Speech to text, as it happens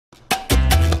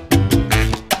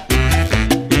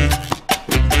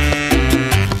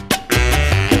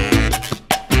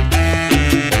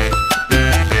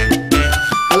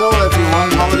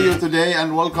today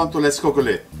and welcome to Let's Cook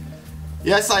It.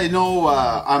 Yes, I know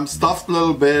I'm stuffed a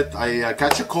little bit, I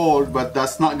catch a cold, but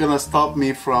that's not gonna stop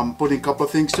me from putting a couple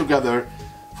of things together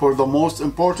for the most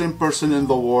important person in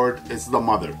the world. It's the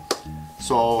mother.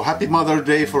 So happy Mother's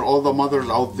Day for all the mothers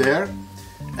out there.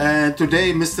 And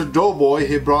today Mr. Doughboy,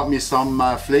 he brought me some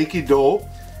flaky dough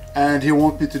and he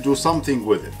wants me to do something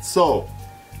with it. So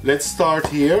let's start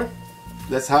here.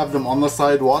 Let's have them on the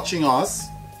side watching us.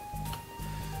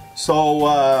 So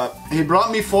he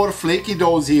brought me 4 flaky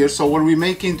doughs here. So what we're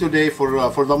making today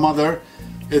for the mother,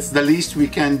 it's the least we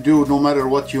can do. No matter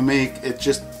what you make, it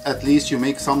just at least you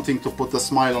make something to put a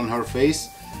smile on her face.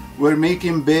 We're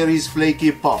making Berry's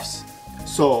flaky puffs.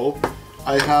 So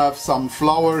I have some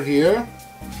flour here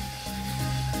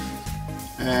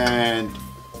and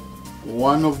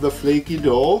one of the flaky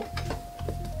dough.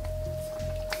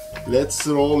 Let's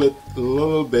roll it a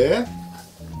little bit.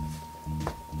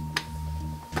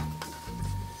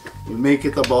 We'll make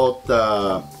it about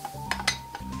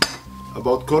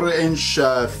quarter-inch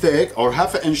thick or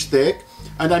half-an-inch thick,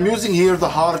 and I'm using here the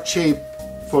heart shape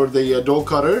for the dough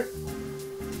cutter.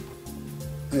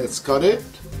 Let's cut it,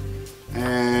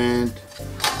 and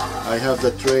I have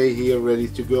the tray here ready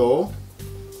to go,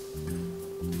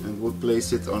 and we'll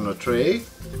place it on a tray,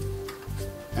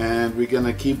 and we're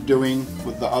gonna keep doing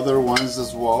with the other ones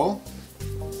as well.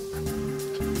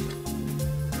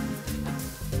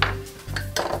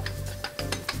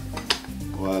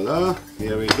 Voila,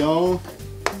 here we go.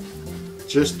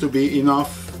 Just to be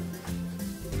enough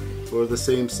for the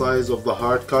same size of the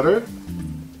heart cutter.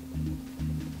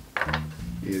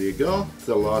 Here you go,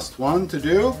 the last one to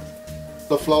do.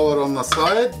 The flour on the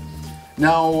side.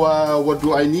 Now what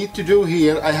do I need to do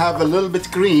here? I have a little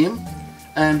bit cream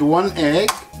and 1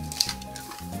 egg.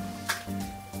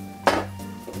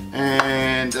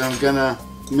 And I'm gonna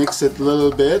mix it a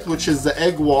little bit, which is the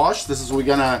egg wash. This is,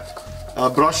 we're gonna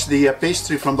brush the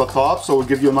pastry from the top, so it'll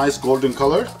give you a nice golden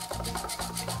color.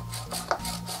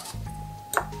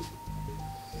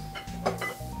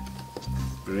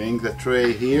 Bring the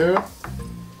tray here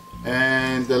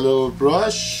and a little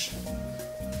brush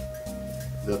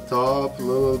the top a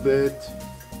little bit.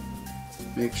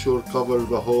 Make sure cover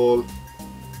the whole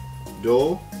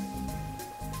dough.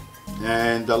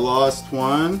 And the last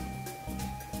one,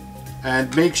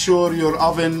 and make sure your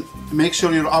oven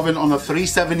on a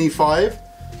 375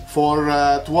 for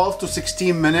 12 to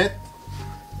 16 minutes,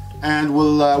 and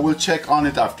we'll check on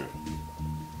it after.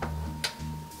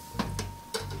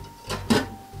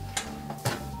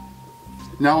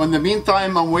 Now in the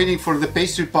meantime, I'm waiting for the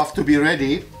pastry puff to be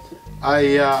ready.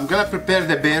 I'm gonna prepare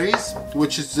the berries,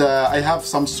 which is I have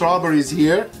some strawberries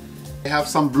here, I have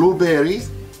some blueberries,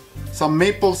 some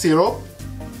maple syrup.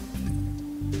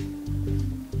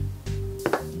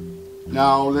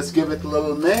 Now let's give it a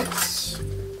little mix,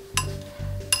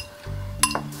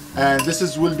 and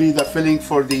this will be the filling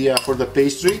for the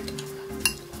pastry.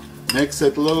 Mix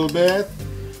it a little bit,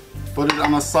 put it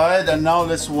on the side, and now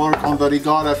let's work on the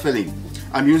ricotta filling.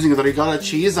 I'm using the ricotta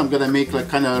cheese. I'm gonna make like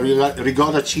kind of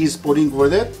ricotta cheese pudding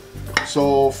with it.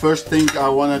 So first thing I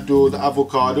want to do the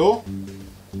avocado.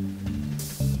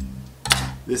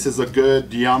 This is a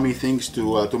good yummy things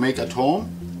to make at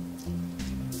home.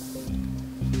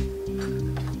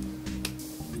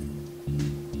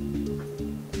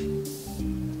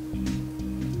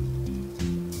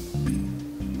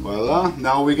 Voila.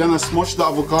 Now we're gonna smush the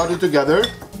avocado together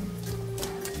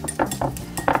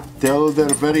till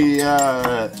they're very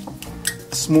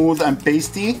smooth and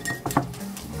pasty.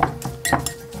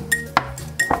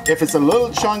 If it's a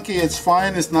little chunky, it's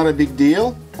fine, it's not a big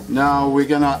deal. Now we're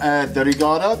gonna add the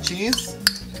ricotta cheese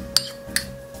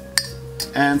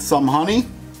and some honey.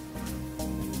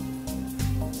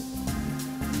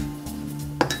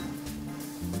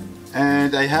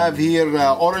 And I have here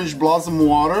orange blossom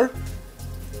water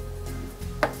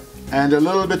and a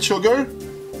little bit sugar.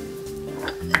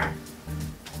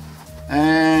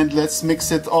 And let's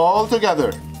mix it all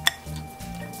together.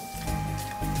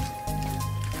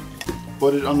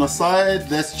 Put it on the side.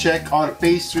 Let's check our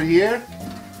pastry here.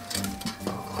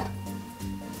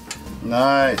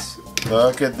 Nice.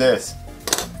 Look at this.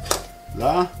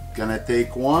 Gonna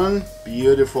take one.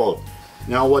 Beautiful.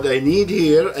 Now what I need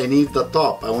here, I need the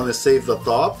top. I want to save the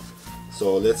top.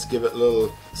 So let's give it a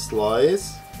little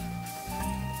slice.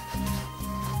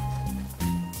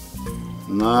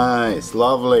 Nice.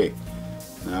 Lovely.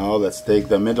 Now let's take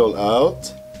the middle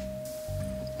out,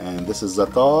 and this is the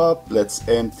top. Let's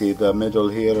empty the middle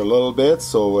here a little bit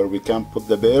so where we can put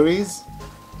the berries.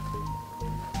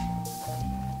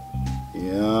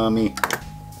 Yummy.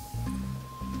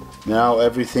 Now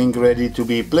everything ready to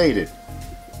be plated.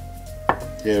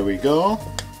 Here we go.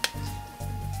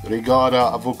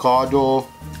 ricotta avocado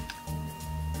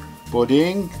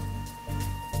pudding.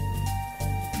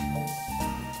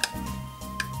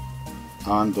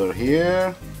 Under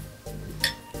here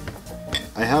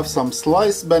I have some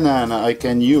sliced banana I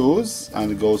can use,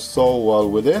 and it goes so well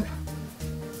with it.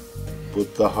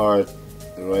 Put the heart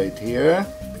right here,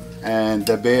 and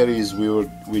the berries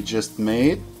we just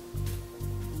made.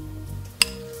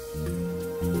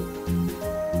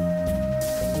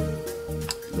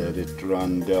 Let it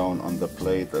run down on the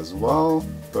plate as well.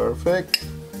 Perfect.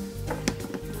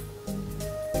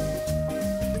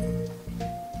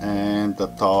 And the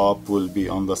top will be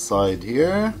on the side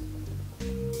here.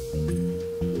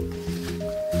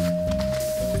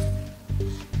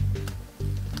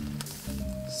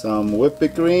 Some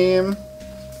whipped cream,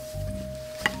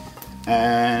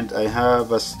 and I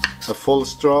have a full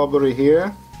strawberry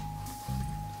here.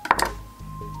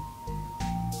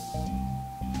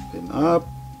 Open up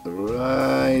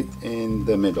right in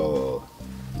the middle.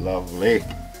 Lovely.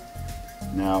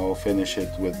 Now finish it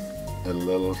with a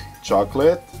little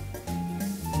chocolate.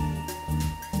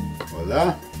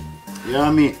 Voila,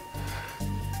 yummy.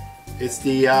 It's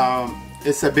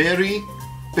a berry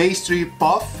pastry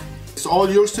puff. It's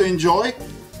all yours to enjoy,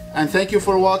 and thank you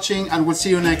for watching, and we'll see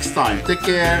you next time. Take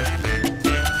care.